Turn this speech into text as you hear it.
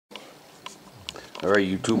Alright,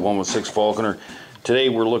 YouTube 116 Falconer. Today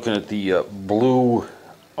we're looking at the BLU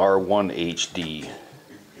R1 HD.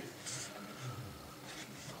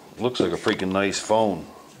 Looks like a freaking nice phone.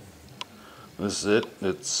 This is it.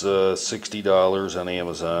 It's $60 on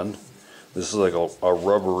Amazon. This is like a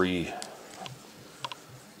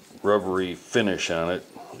rubbery finish on it.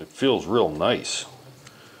 It feels real nice.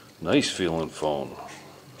 Nice feeling phone.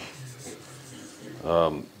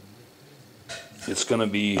 It's going to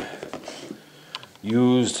be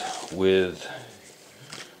used with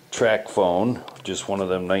track phone, just one of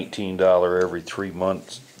them $19 every 3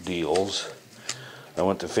 months deals. I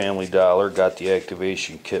went to Family Dollar, got the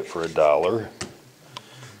activation kit for $1.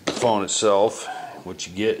 The phone itself, what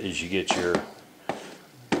you get is you get your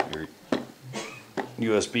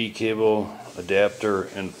USB cable, adapter,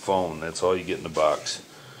 and phone. That's all you get in the box.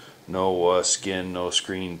 No skin, no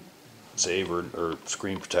screen saver or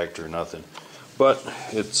screen protector, nothing. But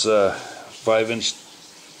it's 5-inch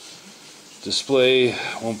display,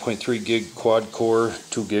 1.3 gig quad core,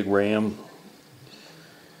 2 gig RAM,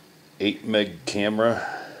 8 meg camera.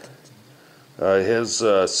 It has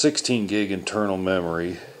 16 gig internal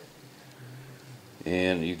memory,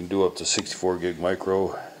 and you can do up to 64 gig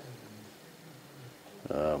micro.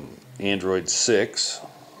 Android 6,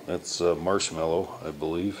 that's Marshmallow, I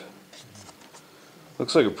believe.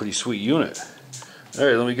 Looks like a pretty sweet unit.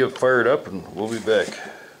 Alright, let me get fired up and we'll be back.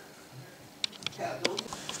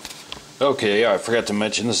 Okay, yeah, I forgot to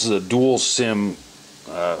mention this is a dual SIM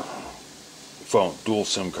phone, dual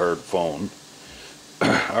SIM card phone.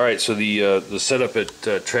 Alright, so the setup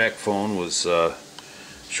at Track Phone was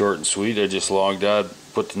short and sweet. I just logged out,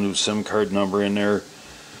 put the new SIM card number in there,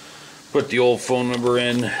 put the old phone number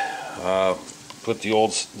in, put the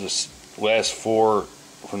last 4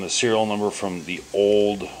 from the serial number from the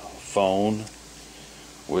old phone,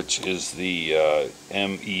 which is the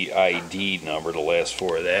MEID number, the last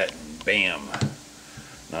 4 of that. Bam!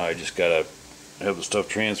 Now I just gotta have the stuff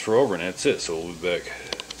transfer over, and that's it. So we'll be back.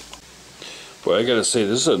 Boy, I gotta say,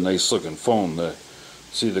 this is a nice looking phone.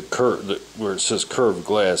 See the curve, where it says curved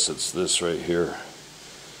glass, it's this right here,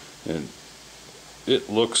 and it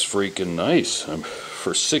looks freaking nice.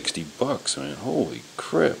 For $60, man. Holy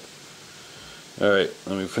crap! All right,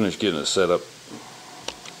 let me finish getting it set up.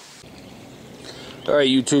 All right,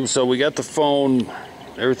 YouTube. So we got the phone.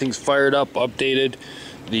 Everything's fired up, updated.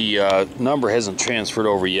 The number hasn't transferred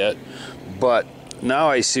over yet, but now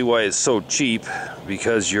I see why it's so cheap,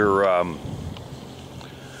 because you're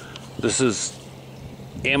this is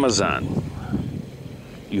Amazon.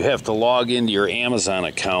 You have to log into your Amazon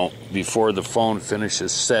account before the phone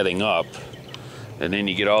finishes setting up, and then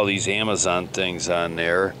you get all these Amazon things on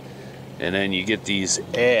there, and then you get these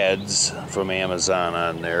ads from Amazon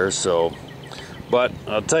on there. So, but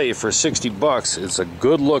I'll tell you, for $60, it's a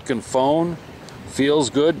good looking phone. Feels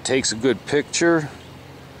good, takes a good picture.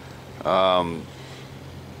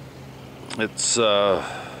 It's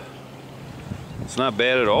not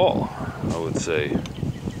bad at all, I would say.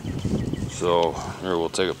 So here, we'll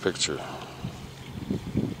take a picture.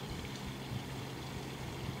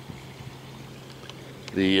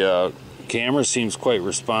 The camera seems quite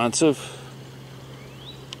responsive.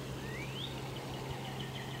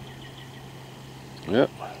 Yep,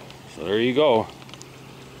 so there you go.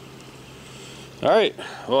 Alright,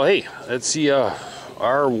 well, hey, that's the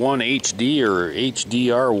R1 HD or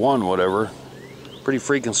HDR1, whatever. Pretty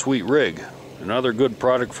freaking sweet rig. Another good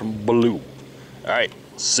product from BLU. Alright,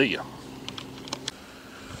 see ya.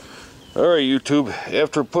 Alright, YouTube,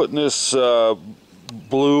 after putting this BLU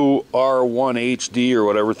R1 HD or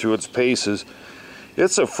whatever through its paces,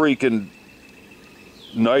 it's a freaking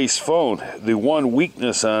nice phone. The one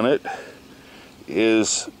weakness on it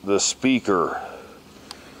is the speaker.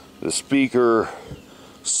 The speaker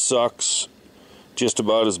sucks just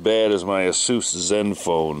about as bad as my Asus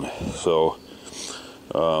Zenfone. So,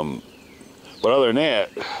 but other than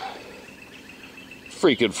that,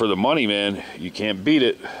 freaking for the money, man, you can't beat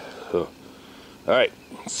it. So, all right,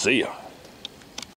 see ya.